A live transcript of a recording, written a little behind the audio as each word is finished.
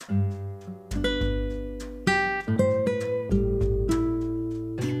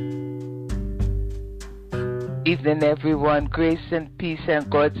Evening, everyone. Grace and peace and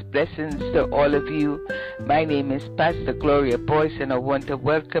God's blessings to all of you. My name is Pastor Gloria Boyce, and I want to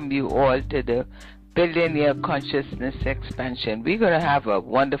welcome you all to the Billionaire Consciousness Expansion. We're going to have a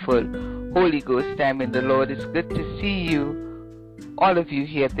wonderful Holy Ghost time in the Lord. It's good to see you, all of you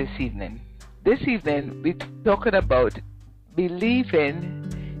here this evening. This evening, we're talking about believing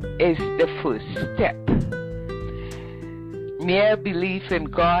is the first step. Mere belief in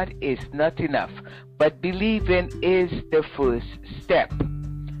God is not enough, but believing is the first step.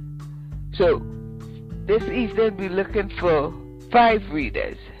 So, this evening we're looking for 5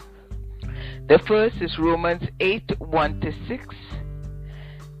 readers. The first is Romans 8, 1-6.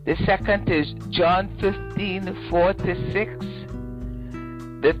 The second is John 15,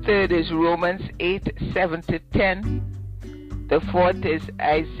 4-6. The third is Romans 8, 7-10. The fourth is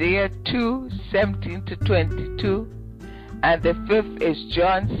Isaiah 2, 17-22. And the fifth is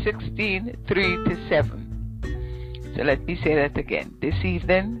John 16, 3-7. So let me say that again. This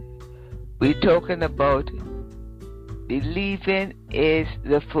evening, we're talking about believing is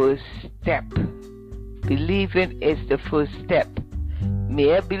the first step. Believing is the first step.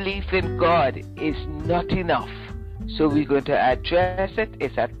 Mere belief in God is not enough. So we're going to address it.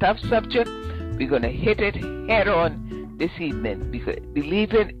 It's a tough subject. We're going to hit it head on this evening, because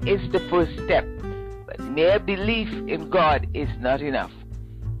believing is the first step. But mere belief in God is not enough.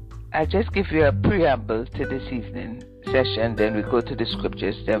 I'll just give you a preamble to this evening session, then we go to the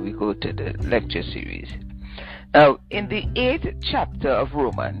scriptures, then we go to the lecture series. Now, in the 8th chapter of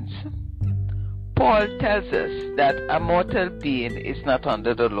Romans, Paul tells us that a mortal being is not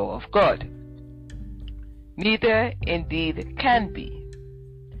under the law of God. Neither indeed can be.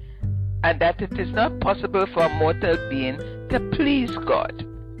 And that it is not possible for a mortal being to please God.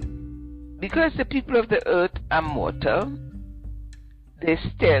 Because the people of the earth are mortal, they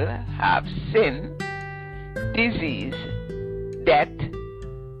still have sin, disease, death,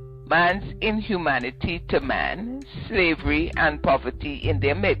 man's inhumanity to man, slavery, and poverty in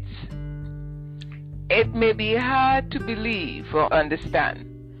their midst. It may be hard to believe or understand,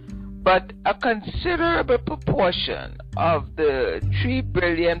 but a considerable proportion of the 3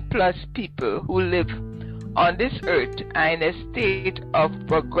 billion plus people who live on this earth are in a state of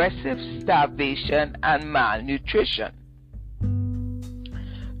progressive starvation and malnutrition.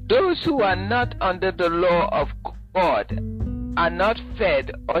 Those who are not under the law of God are not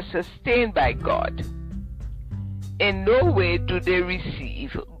fed or sustained by God. In no way do they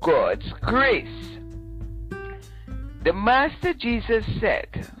receive God's grace. The Master Jesus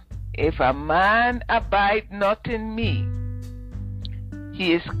said, "If a man abide not in me,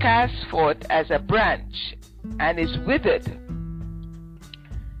 he is cast forth as a branch and is withered."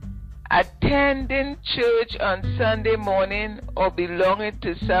 Attending church on Sunday morning or belonging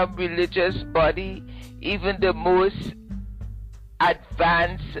to some religious body, even the most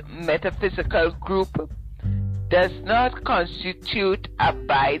advanced metaphysical group, does not constitute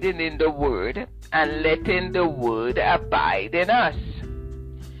abiding in the Word and letting the Word abide in us.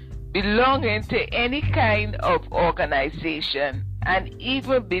 Belonging to any kind of organization and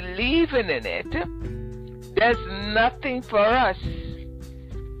even believing in it does nothing for us.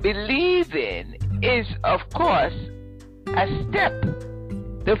 Believing is, of course, a step,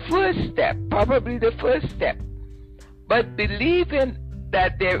 the first step, probably the first step. But believing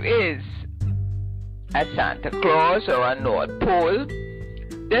that there is a Santa Claus or a North Pole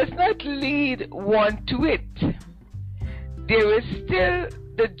does not lead one to it. There is still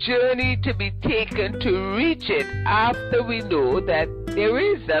the journey to be taken to reach it after we know that there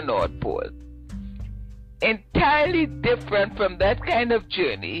is a North Pole. Entirely different from that kind of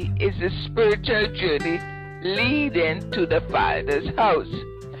journey is the spiritual journey leading to the Father's house.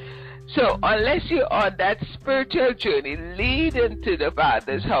 So unless you're on that spiritual journey leading to the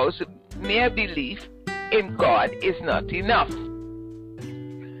Father's house, mere belief in God is not enough.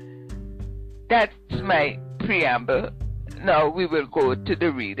 That's my preamble. Now we will go to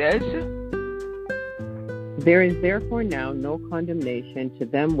the readers. There is therefore now no condemnation to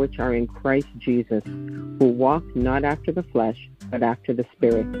them which are in Christ Jesus, who walk not after the flesh, but after the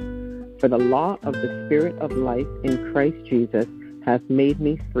Spirit. For the law of the Spirit of life in Christ Jesus hath made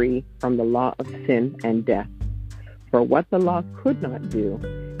me free from the law of sin and death. For what the law could not do,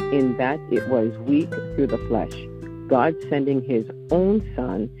 in that it was weak through the flesh, God sending his own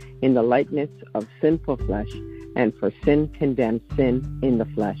Son in the likeness of sinful flesh, and for sin condemned sin in the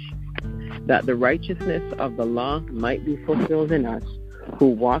flesh, that the righteousness of the law might be fulfilled in us, who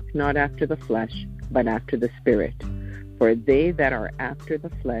walk not after the flesh, but after the Spirit. For they that are after the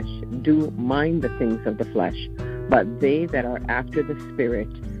flesh do mind the things of the flesh, but they that are after the Spirit,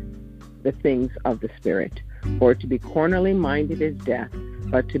 the things of the Spirit. For to be carnally minded is death,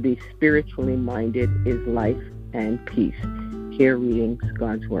 but to be spiritually minded is life and peace. Here readings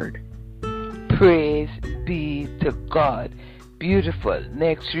God's Word. Praise be to God. Beautiful.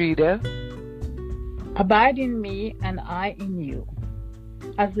 Next reader. Abide in me, and I in you.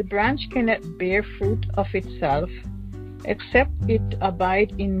 As the branch cannot bear fruit of itself, except it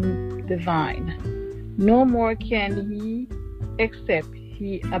abide in the vine, no more can he, except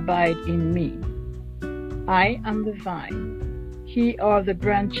he abide in me. I am the vine, ye are the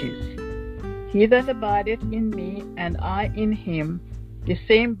branches. He that abideth in me, and I in him, the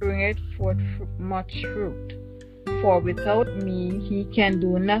same bringeth forth much fruit. For without me he can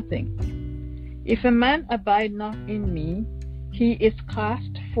do nothing. If a man abide not in me, he is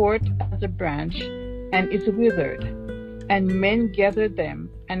cast forth as a branch, and is withered, and men gather them,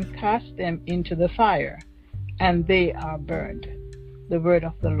 and cast them into the fire, and they are burned. The word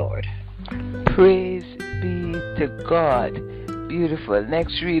of the Lord. Praise be to God. Beautiful.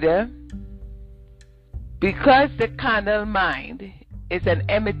 Next reader. Because the carnal mind is an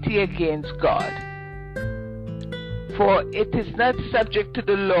enmity against God, for it is not subject to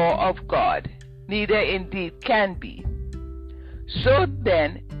the law of God, neither indeed can be. So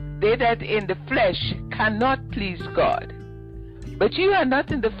then, they that in the flesh cannot please God. But you are not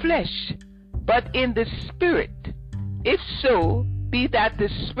in the flesh, but in the Spirit. If so, be that the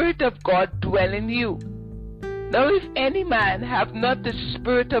Spirit of God dwell in you. Now if any man have not the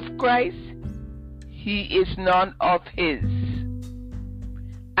Spirit of Christ, he is none of his.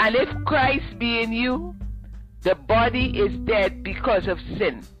 And if Christ be in you, the body is dead because of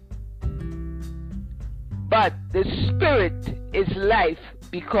sin, but the Spirit is life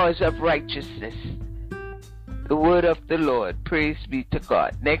because of righteousness. The word of the Lord. Praise be to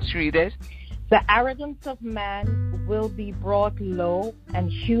God. Next readers. The arrogance of man will be brought low,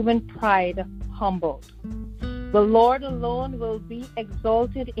 and human pride humbled. The Lord alone will be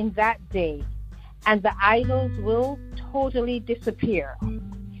exalted in that day, and the idols will totally disappear.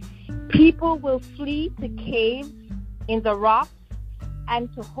 People will flee to caves in the rocks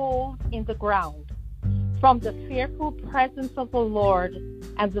and to holes in the ground, from the fearful presence of the Lord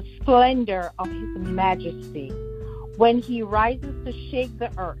and the splendor of his majesty, when he rises to shake the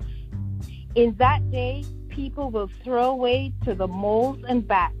earth. In that day, people will throw away to the moles and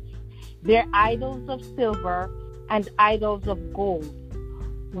bats their idols of silver and idols of gold,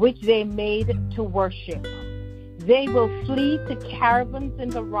 which they made to worship. They will flee to caverns in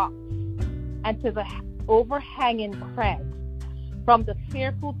the rocks and to the overhanging crags, from the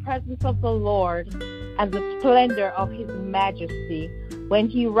fearful presence of the Lord and the splendor of his majesty, when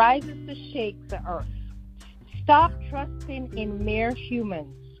he rises to shake the earth. Stop trusting in mere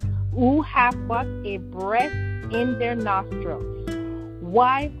humans, who have but a breath in their nostrils.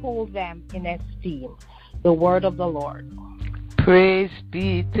 Why hold them in esteem? The word of the Lord. Praise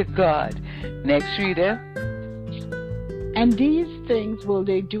be to God. Next reader. And these things will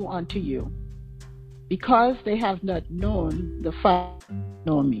they do unto you, because they have not known the Father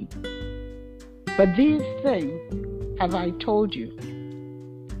nor me. But these things have I told you,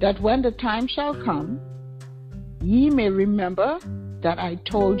 that when the time shall come, ye may remember that I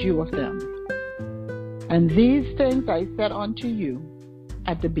told you of them. And these things I said unto you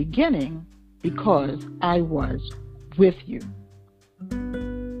at the beginning, because I was with you.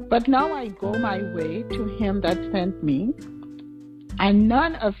 But now I go my way to him that sent me, and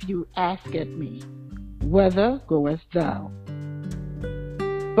none of you asketh me, whither goest thou?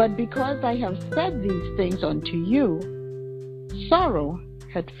 But because I have said these things unto you, sorrow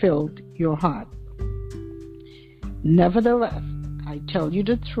had filled your heart. Nevertheless, I tell you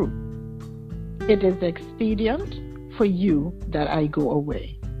the truth. It is expedient for you that I go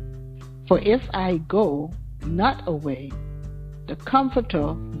away. For if I go not away, the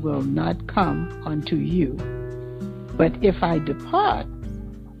Comforter will not come unto you. But if I depart,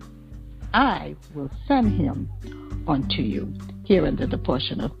 I will send him unto you. Here under the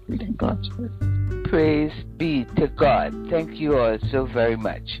portion of reading God's word. Praise be to God. Thank you all so very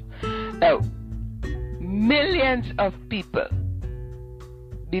much. Now, millions of people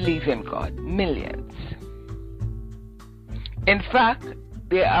believe in God. Millions. In fact,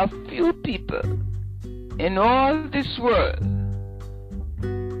 there are few people in all this world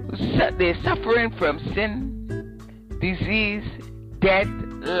they're suffering from sin, disease, death,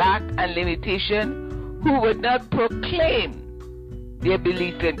 lack, and limitation, who would not proclaim their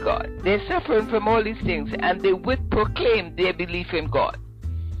belief in God. They're suffering from all these things, and they would proclaim their belief in God.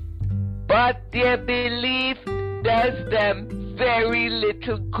 But their belief does them very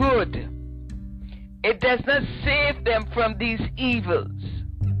little good. It does not save them from these evils.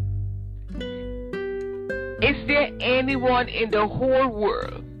 Is there anyone in the whole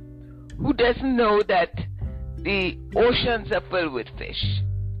world who doesn't know that the oceans are filled with fish,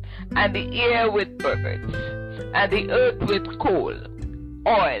 and the air with birds, and the earth with coal,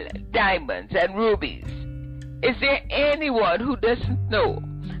 oil, diamonds, and rubies? Is there anyone who doesn't know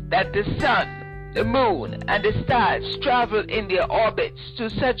that the sun, the moon, and the stars travel in their orbits to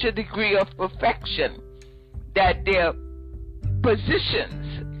such a degree of perfection that their positions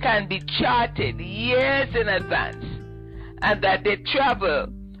can be charted years in advance, and that they travel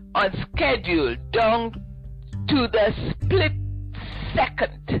on schedule down to the split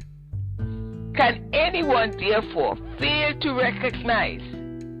second? Can anyone therefore fail to recognize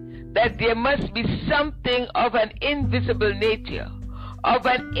that there must be something of an invisible nature, of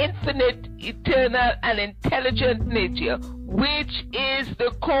an infinite, eternal, and intelligent nature, which is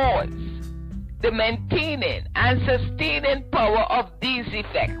the cause, the maintaining and sustaining power of these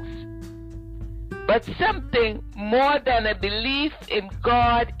effects? But something more than a belief in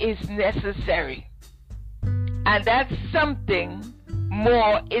God is necessary. And that something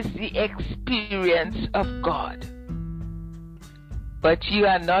more is the experience of God. But you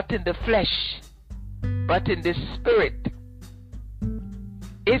are not in the flesh, but in the Spirit.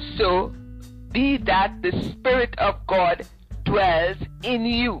 If so, be that the Spirit of God dwells in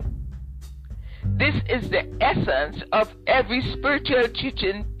you. This is the essence of every spiritual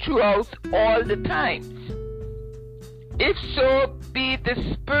teaching throughout all the times. If so, be the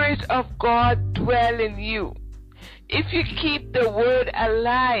Spirit of God dwell in you. If you keep the Word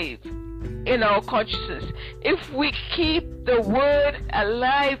alive in our consciousness, if we keep the Word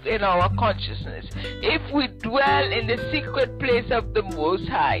alive in our consciousness, if we dwell in the secret place of the Most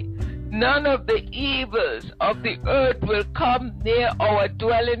High, none of the evils of the earth will come near our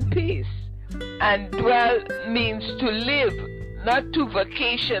dwelling place. And dwell means to live, not to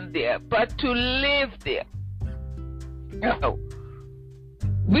vacation there, but to live there. Now,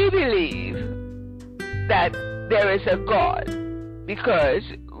 we believe that there is a God because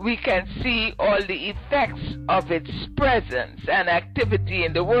we can see all the effects of its presence and activity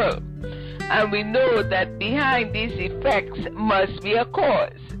in the world. And we know that behind these effects must be a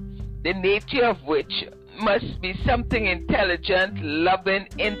cause, the nature of which must be something intelligent, loving,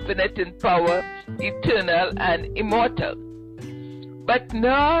 infinite in power, eternal, and immortal. But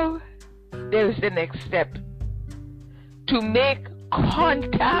now there is the next step: to make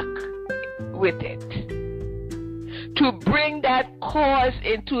contact with it, to bring that cause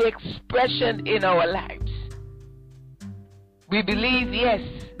into expression in our lives. We believe, yes,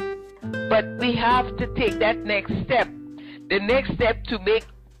 but we have to take that next step, the next step to make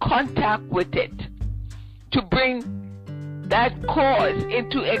contact with it, to bring that cause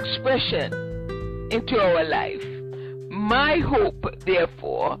into expression into our life. My hope,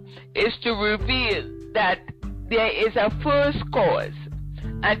 therefore, is to reveal that there is a first cause,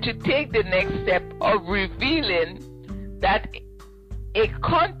 and to take the next step of revealing that a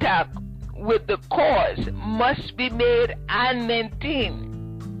contact with the cause must be made and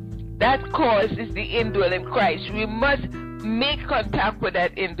maintained. That cause is the indwelling Christ. We must make contact with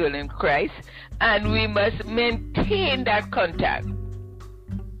that indwelling Christ, and we must maintain that contact.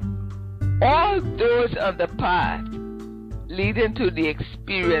 All those on the path leading to the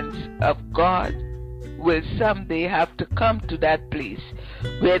experience of God will someday have to come to that place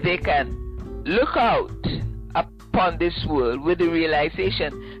where they can look out upon this world with the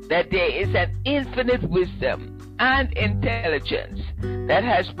realization that there is an infinite wisdom and intelligence that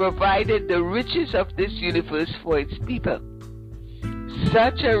has provided the riches of this universe for its people.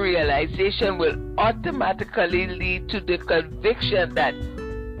 Such a realization will automatically lead to the conviction that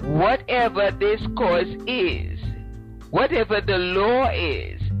whatever this cause is, whatever the law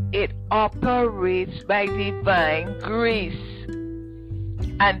is, it operates by divine grace.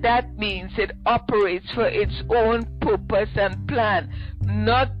 And that means it operates for its own purpose and plan,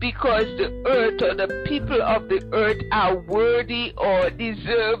 not because the earth or the people of the earth are worthy or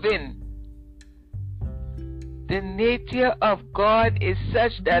deserving. The nature of God is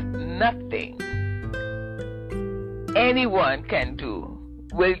such that nothing anyone can do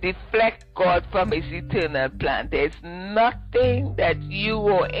will deflect God from his eternal plan. There's nothing that you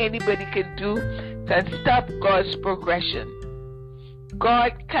or anybody can do can stop God's progression.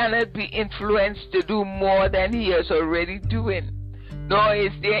 God cannot be influenced to do more than he is already doing, nor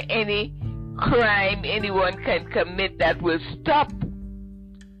is there any crime anyone can commit that will stop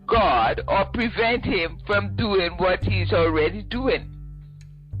God or prevent him from doing what he's already doing.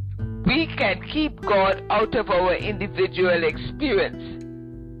 We can keep God out of our individual experience,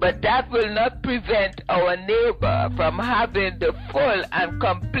 but that will not prevent our neighbor from having the full and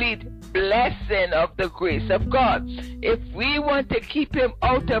complete blessing of the grace of God. If we want to keep him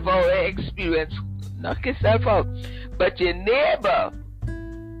out of our experience, knock yourself out. But your neighbor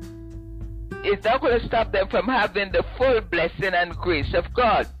is not going to stop them from having the full blessing and grace of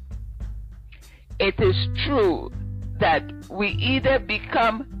God. It is true that we either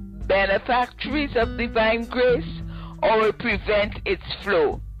become benefactors of divine grace or we prevent its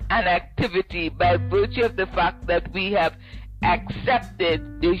flow and activity by virtue of the fact that we have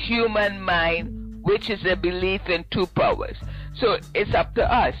accepted the human mind, which is a belief in two powers. So it's up to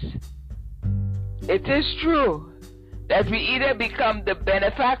us. It is true that we either become the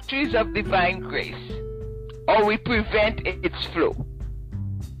benefactors of divine grace or we prevent its flow.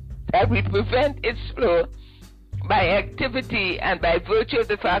 That we prevent its flow by activity and by virtue of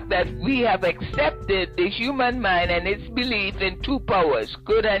the fact that we have accepted the human mind and its belief in two powers,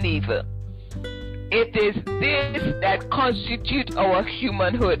 good and evil. It is this that constitutes our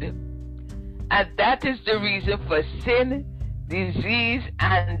humanhood. And that is the reason for sin, disease,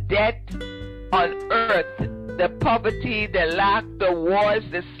 and death on earth. The poverty, the lack, the wars,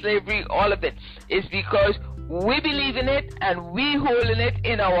 the slavery, all of it is because we believe in it and we holding it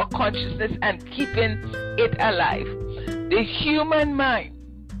in our consciousness and keeping it alive. The human mind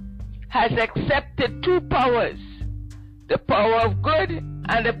has accepted two powers, the power of good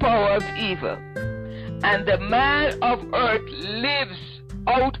and the power of evil. And the man of earth lives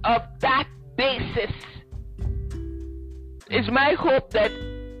out of that basis. It's my hope that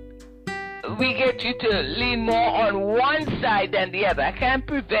we get you to lean more on one side than the other. I can't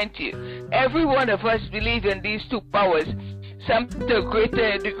prevent you. Every one of us believe in these two powers, some to a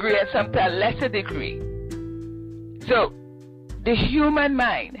greater degree and some to a lesser degree. So, the human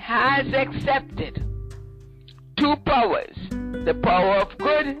mind has accepted two powers, the power of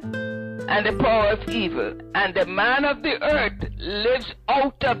good and the power of evil. And the man of the earth lives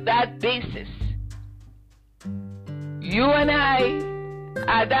out of that basis. You and I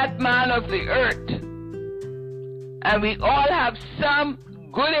are that man of the earth, and we all have some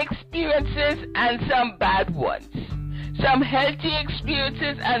good experiences and some bad ones, some healthy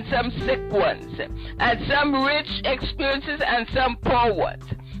experiences and some sick ones, and some rich experiences and some poor ones.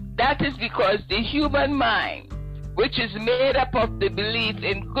 That is because the human mind, which is made up of the belief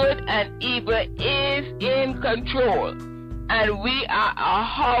in good and evil, is in control, and we are a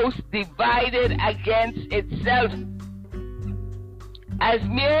house divided against itself. As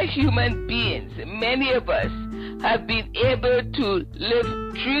mere human beings, many of us have been able to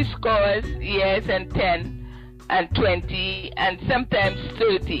live 70 years and 10 and 20 and sometimes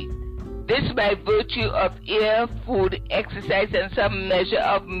 30. This by virtue of air, food, exercise, and some measure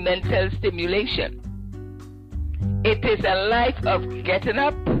of mental stimulation. It is a life of getting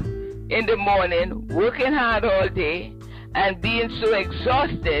up in the morning, working hard all day, and being so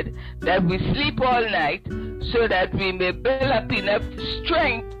exhausted that we sleep all night so that we may build up enough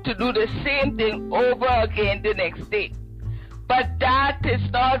strength to do the same thing over again the next day. But that is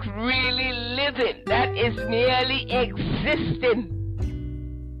not really living. That is merely existing.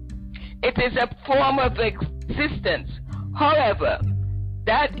 It is a form of existence. However,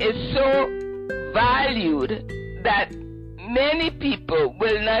 that is so valued that many people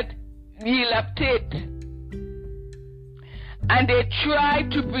will not yield up to it. And they try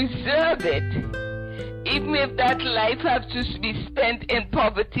to preserve it, even if that life has to be spent in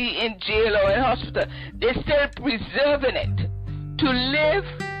poverty, in jail, or in hospital. They're still preserving it. To live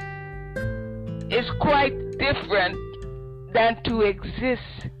is quite different than to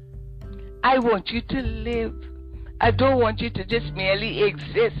exist. I want you to live. I don't want you to just merely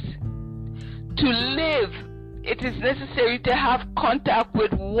exist. To live, it is necessary to have contact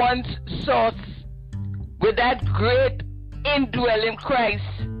with one's source, with that great indwelling Christ.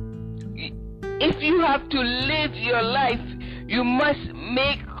 If you have to live your life, you must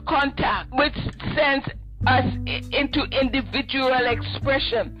make contact, which sends us into individual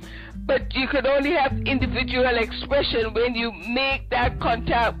expression. But you can only have individual expression when you make that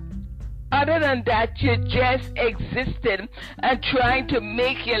contact. Other than that, you're just existing and trying to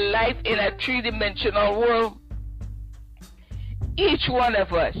make your life in a three-dimensional world. Each one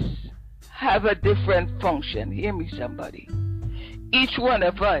of us have a different function. Hear me, somebody. Each one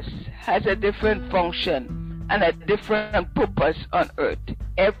of us has a different function and a different purpose on earth.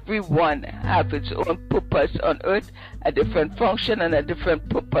 Everyone has its own purpose on earth, a different function and a different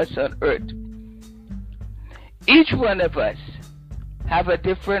purpose on earth. Each one of us have a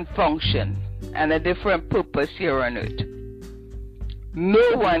different function and a different purpose here on earth.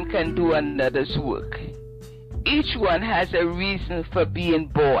 No one can do another's work. Each one has a reason for being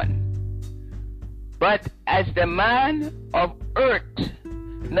born. But as the man of earth,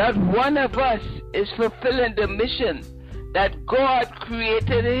 Not one of us is fulfilling the mission that God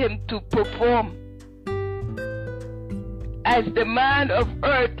created him to perform. As the man of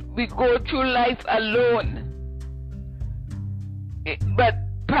earth, we go through life alone. But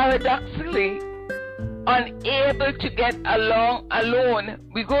paradoxically, unable to get along alone.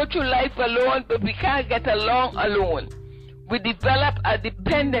 We go through life alone, but we can't get along alone. We develop a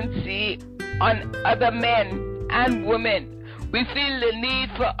dependency on other men and women. We feel the need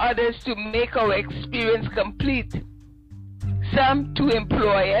for others to make our experience complete. Some to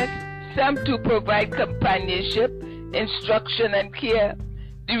employ us, some to provide companionship, instruction, and care.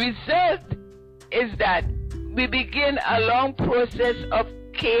 The result is that we begin a long process of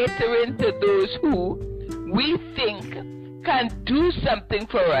catering to those who we think can do something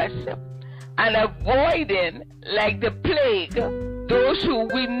for us, and avoiding, like the plague, those who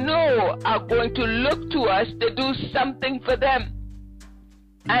we know are going to look to us to do something for them.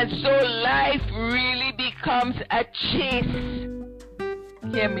 And so life really becomes a chase.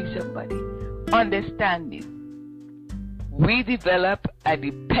 Hear me, somebody. Understand me. We develop a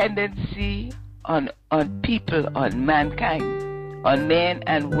dependency on people, on mankind, on men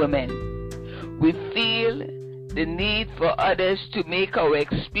and women. We feel the need for others to make our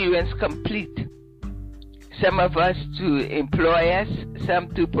experience complete. Some of us to employ us, some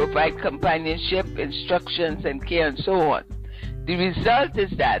to provide companionship, instructions, and care, and so on. The result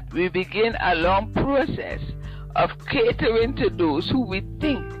is that we begin a long process of catering to those who we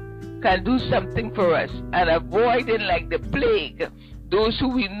think can do something for us, and avoiding, like the plague, those who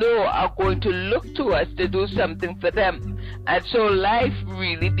we know are going to look to us to do something for them. And so life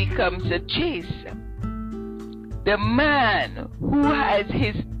really becomes a chase. The man who has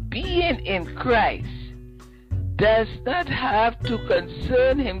his being in Christ does not have to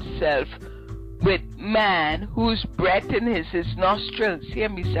concern himself with man whose breath in his nostrils. Hear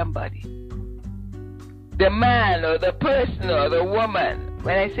me, somebody. The man or the person or the woman,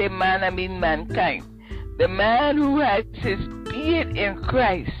 when I say man, I mean mankind. The man who has his being in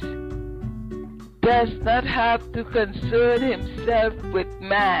Christ does not have to concern himself with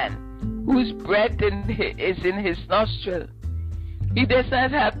man whose breath is in his nostril. He does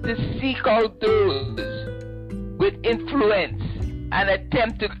not have to seek out those with influence and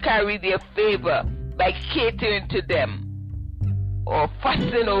attempt to carry their favor by catering to them or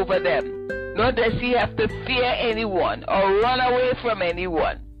fussing over them. Nor does he have to fear anyone or run away from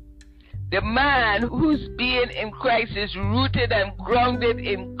anyone. The man whose being in Christ is rooted and grounded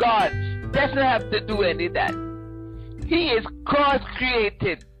in God doesn't have to do any of that. He is God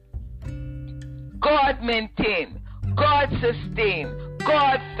created, God maintained, God sustained,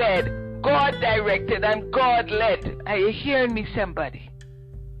 God fed, God directed, and God led. Are you hearing me, somebody?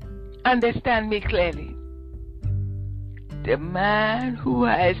 Understand me clearly. The man who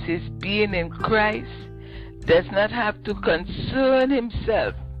has his being in Christ does not have to concern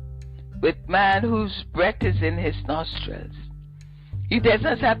himself with man whose breath is in his nostrils. He does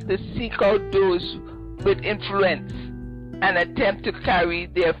not have to seek out those with influence and attempt to carry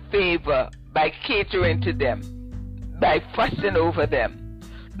their favor by catering to them, by fussing over them.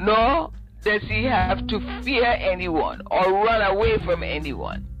 Nor does he have to fear anyone or run away from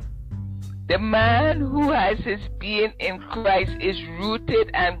anyone. The man who has his being in Christ is rooted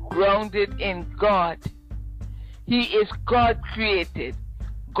and grounded in God. He is God created,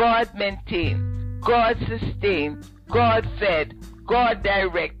 God maintained, God sustained, God fed, God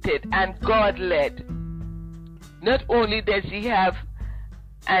directed, and God led. Not only does he have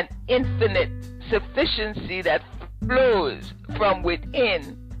an infinite sufficiency that flows from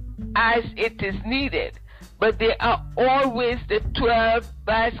within as it is needed, but there are always the 12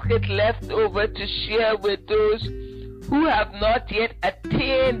 baskets left over to share with those who have not yet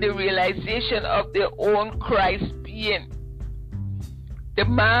attained the realization of their own Christ being. The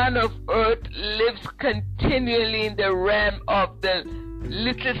man of earth lives continually in the realm of the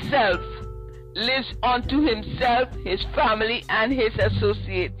little self, lives unto himself, his family, and his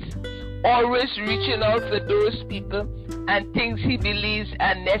associates, always reaching out for those people and things he believes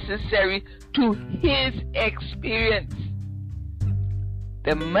are necessary to his experience.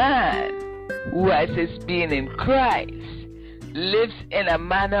 The man who has his being in Christ lives in a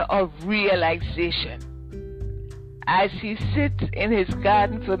manner of realization. As he sits in his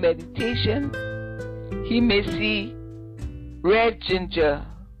garden for meditation, he may see red ginger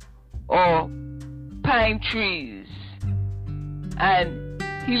or pine trees, and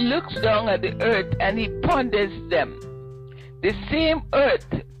he looks down at the earth and he ponders them. The same earth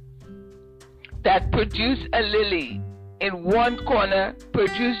that produced a lily in one corner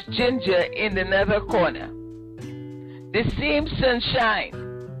produced ginger in another corner. The same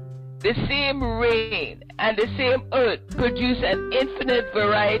sunshine the same rain and the same earth produce an infinite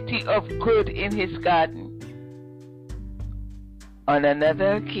variety of good in his garden. On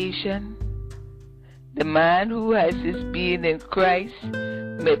another occasion, the man who has his being in Christ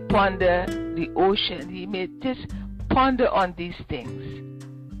may ponder the ocean. He may just ponder on these things.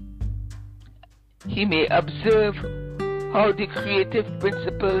 He may observe how the creative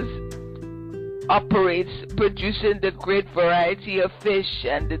principles operates, producing the great variety of fish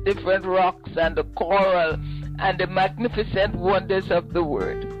and the different rocks and the coral and the magnificent wonders of the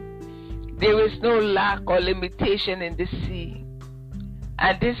world. There is no lack or limitation in the sea.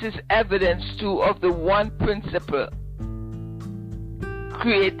 And this is evidence too of the one principle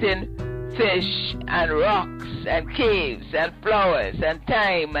creating fish and rocks and caves and flowers and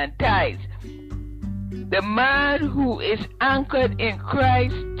time and tides. The man who is anchored in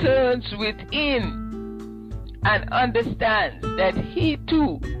Christ turns within and understands that he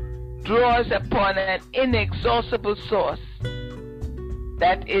too draws upon an inexhaustible source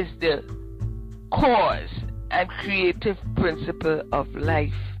that is the cause and creative principle of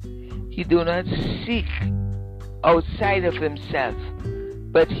life. He do not seek outside of himself,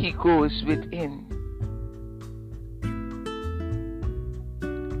 but he goes within.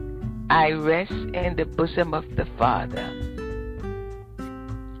 I rest in the bosom of the Father,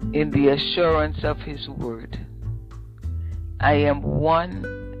 in the assurance of his word. I am one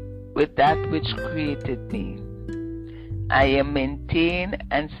with that which created me. I am maintained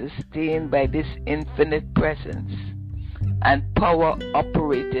and sustained by this infinite presence and power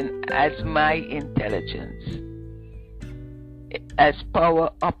operating as my intelligence, as power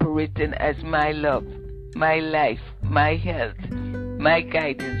operating as my love, my life, my health, my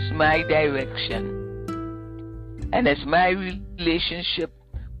guidance, my direction, and as my relationship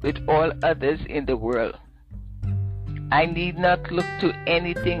with all others in the world. I need not look to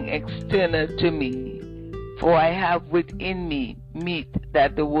anything external to me, for I have within me meat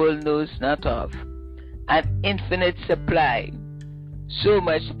that the world knows not of, an infinite supply, so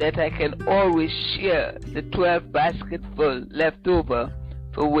much that I can always share the 12 basketful left over,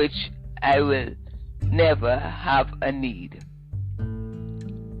 for which I will never have a need.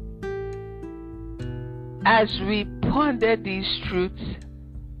 As we ponder these truths,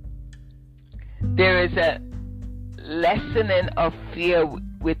 there is a lessening of fear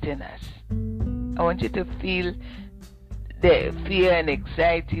within us. I want you to feel the fear and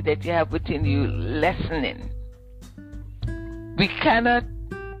anxiety that you have within you lessening. We cannot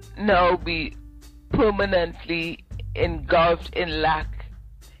now be permanently engulfed in lack,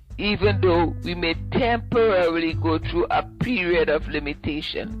 even though we may temporarily go through a period of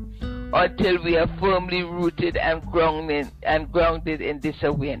limitation until we are firmly rooted and grounded in this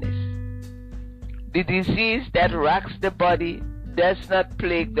awareness. The disease that racks the body does not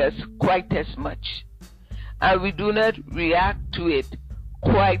plague us quite as much, and we do not react to it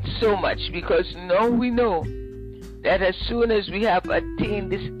quite so much, because now we know that as soon as we have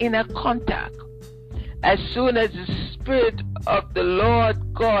attained this inner contact, as soon as the Spirit of the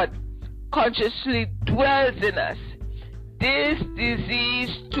Lord God consciously dwells in us, this disease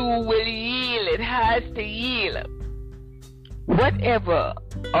too will yield. It has to yield. Whatever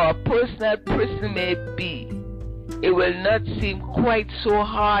our personal prison may be, it will not seem quite so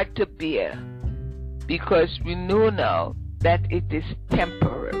hard to bear, because we know now that it is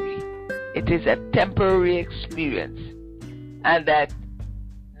temporary. It is a temporary experience, and that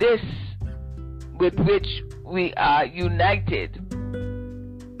this with which we are united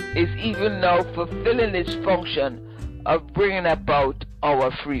is even now fulfilling its function of bringing about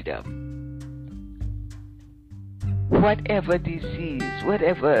our freedom. Whatever disease,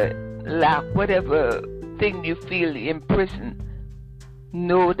 whatever lack, whatever thing you feel in prison,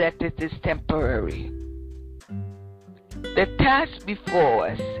 know that it is temporary. The task before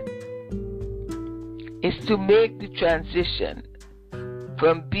us is to make the transition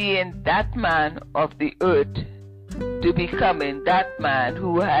from being that man of the earth to becoming that man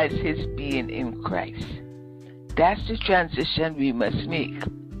who has his being in Christ. That's the transition we must make.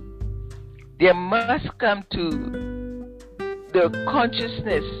 There must come to the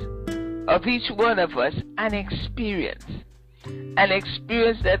consciousness of each one of us an experience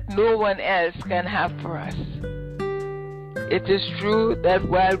that no one else can have for us. It is true that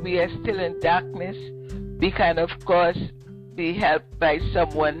while we are still in darkness, we can of course be helped by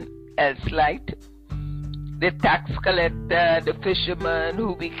someone else's light. The tax collector, the fisherman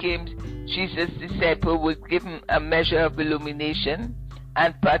who became Jesus' disciple, would give him a measure of illumination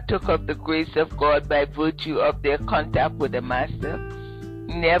and partook of the grace of God by virtue of their contact with the Master.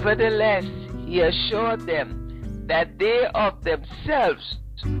 Nevertheless, he assured them that they of themselves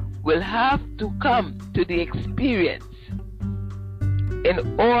will have to come to the experience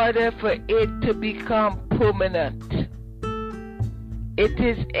in order for it to become permanent. It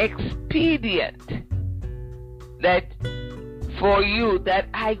is expedient that for you that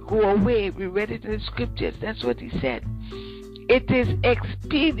I go away. We read it in the scriptures. That's what he said. It is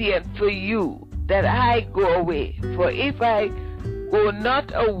expedient for you that I go away. For if I go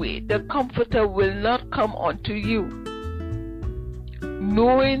not away, the Comforter will not come unto you.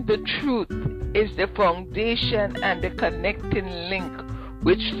 Knowing the truth is the foundation and the connecting link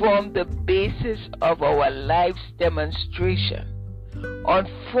which form the basis of our life's demonstration.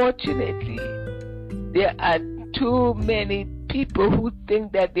 Unfortunately, there are too many people who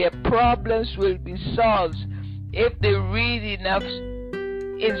think that their problems will be solved if they read enough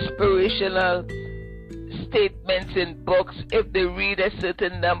inspirational statements in books, if they read a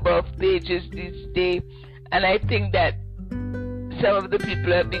certain number of pages each day. And I think that some of the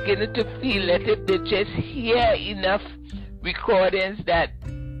people are beginning to feel that if they just hear enough recordings, that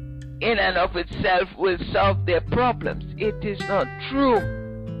in and of itself will solve their problems. It is not true.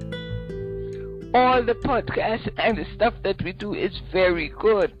 All the podcasts and the stuff that we do is very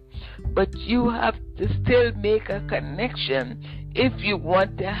good, but you have to still make a connection if you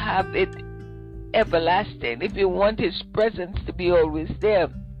want to have it everlasting, if you want His presence to be always there.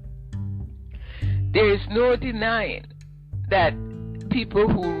 There is no denying that people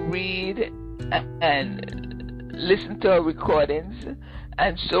who read and listen to our recordings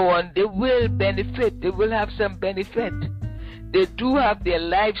and so on, they will benefit, they will have some benefit. They do have their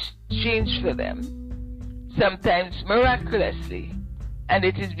lives changed for them, sometimes miraculously, and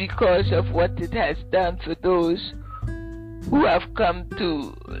it is because of what it has done for those who have come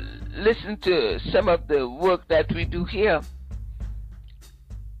to listen to some of the work that we do here.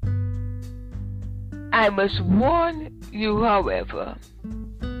 I must warn you, however,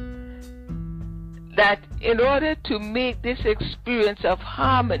 that in order to make this experience of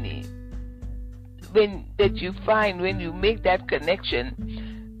harmony that you find when you make that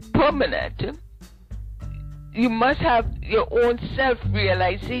connection permanent, you must have your own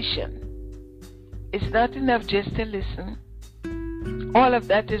self-realization. It's not enough just to listen. All of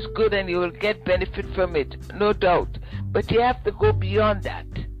that is good and you will get benefit from it, no doubt. But you have to go beyond that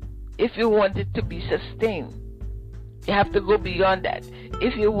if you want it to be sustained. You have to go beyond that.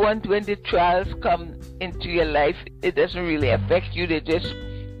 If you want, when the trials come into your life, it doesn't really affect you. They're just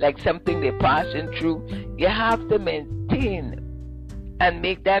like something they're passing through. You have to maintain and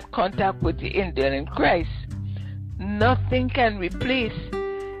make that contact with the indwelling Christ. Nothing can replace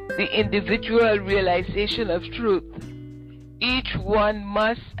the individual realization of truth. Each one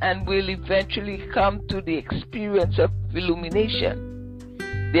must and will eventually come to the experience of illumination.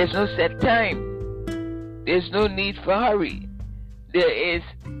 There's no set time. There's no need for hurry. There is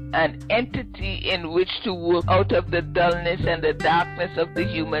an entity in which to work out of the dullness and the darkness of the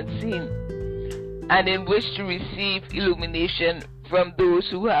human scene, and in which to receive illumination from those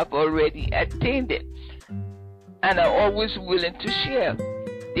who have already attained it and are always willing to share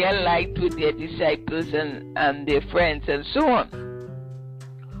their light with their disciples and their friends and so on.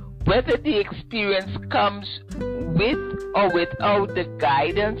 Whether the experience comes with or without the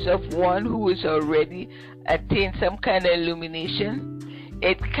guidance of one who has already attained some kind of illumination,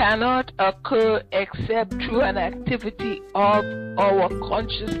 it cannot occur except through an activity of our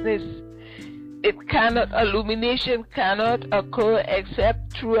consciousness. Illumination cannot occur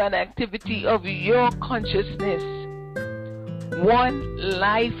except through an activity of your consciousness. One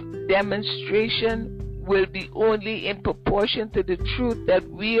life demonstration will be only in proportion to the truth that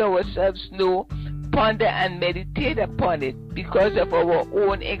we ourselves know, ponder and meditate upon it because of our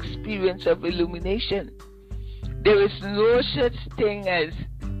own experience of illumination. There is no such thing as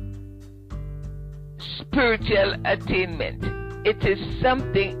spiritual attainment. It is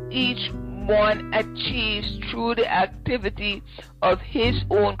something each one achieves through the activity of his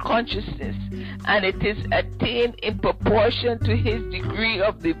own consciousness, and it is attained in proportion to his degree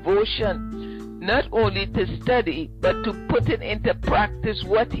of devotion, not only to study, but to put it into practice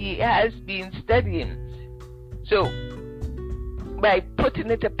what he has been studying. So, by putting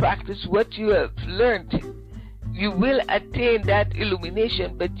into practice what you have learned, you will attain that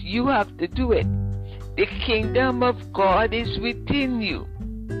illumination, but you have to do it. The kingdom of God is within you,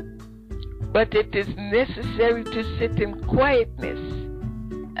 but it is necessary to sit in quietness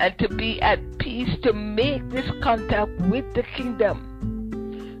and to be at peace to make this contact with the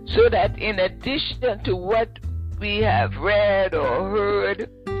kingdom, so that in addition to what we have read or heard,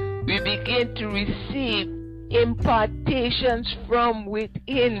 we begin to receive impartations from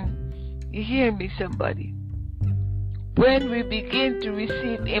within. You hear me, somebody? when we begin to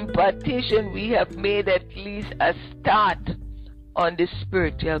receive impartation, we have made at least a start on the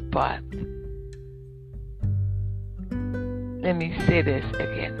spiritual path. Let me say this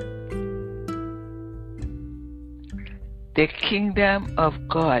again. The kingdom of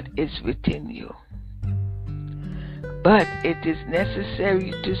God is within you. But it is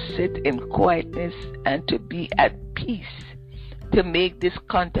necessary to sit in quietness and to be at peace to make this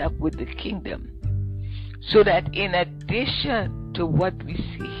contact with the kingdom. So that in addition to what we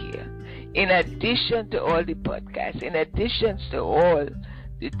see here, in addition to all the podcasts, in addition to all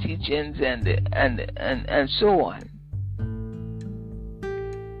the teachings and so on,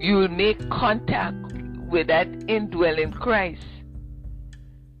 you will make contact with that indwelling Christ,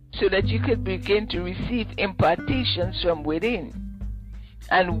 so that you could begin to receive impartations from within.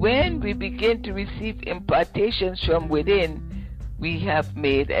 And when we begin to receive impartations from within, we have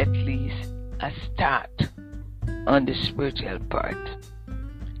made at least a start on the spiritual part.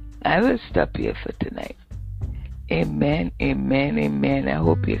 I will stop here for tonight. Amen, amen, amen. I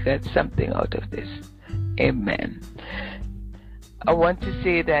hope you got something out of this. Amen. I want to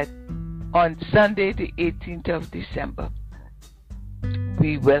say that on Sunday, the 18th of December,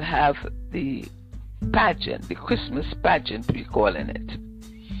 we will have the pageant, the Christmas pageant, we're calling it.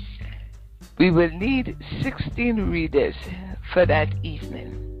 We will need 16 readers for that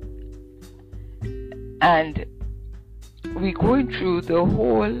evening. And we're going through the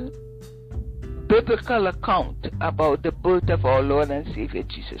whole biblical account about the birth of our Lord and Savior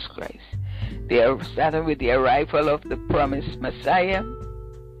Jesus Christ. They are starting with the arrival of the promised Messiah,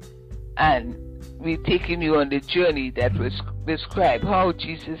 and we're taking you on the journey that was described how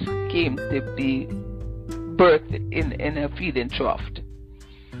Jesus came to be birthed in a feeding trough.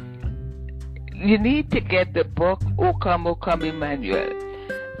 You need to get the book, O Come, Emmanuel.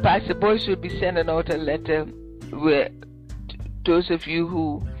 Pastor Boyce will be sending out a letter where those of you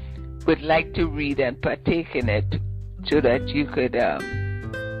who would like to read and partake in it, so that you could,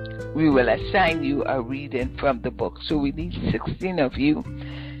 we will assign you a reading from the book. So we need 16 of you.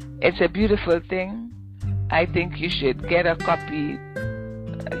 It's a beautiful thing. I think you should get a copy,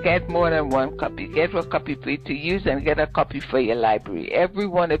 get more than one copy. Get a copy for you to use and get a copy for your library. Every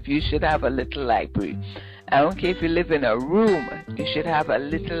one of you should have a little library. I don't care if you live in a room, you should have a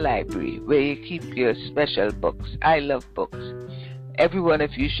little library where you keep your special books. I love books. Every one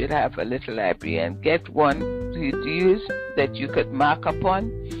of you should have a little library, and get one to use that you could mark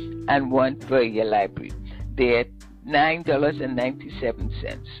upon, and one for your library. They're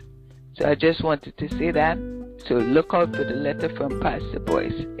 $9.97. So I just wanted to say that. So look out for the letter from Pastor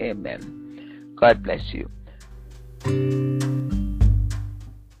Boyce. Amen. God bless you.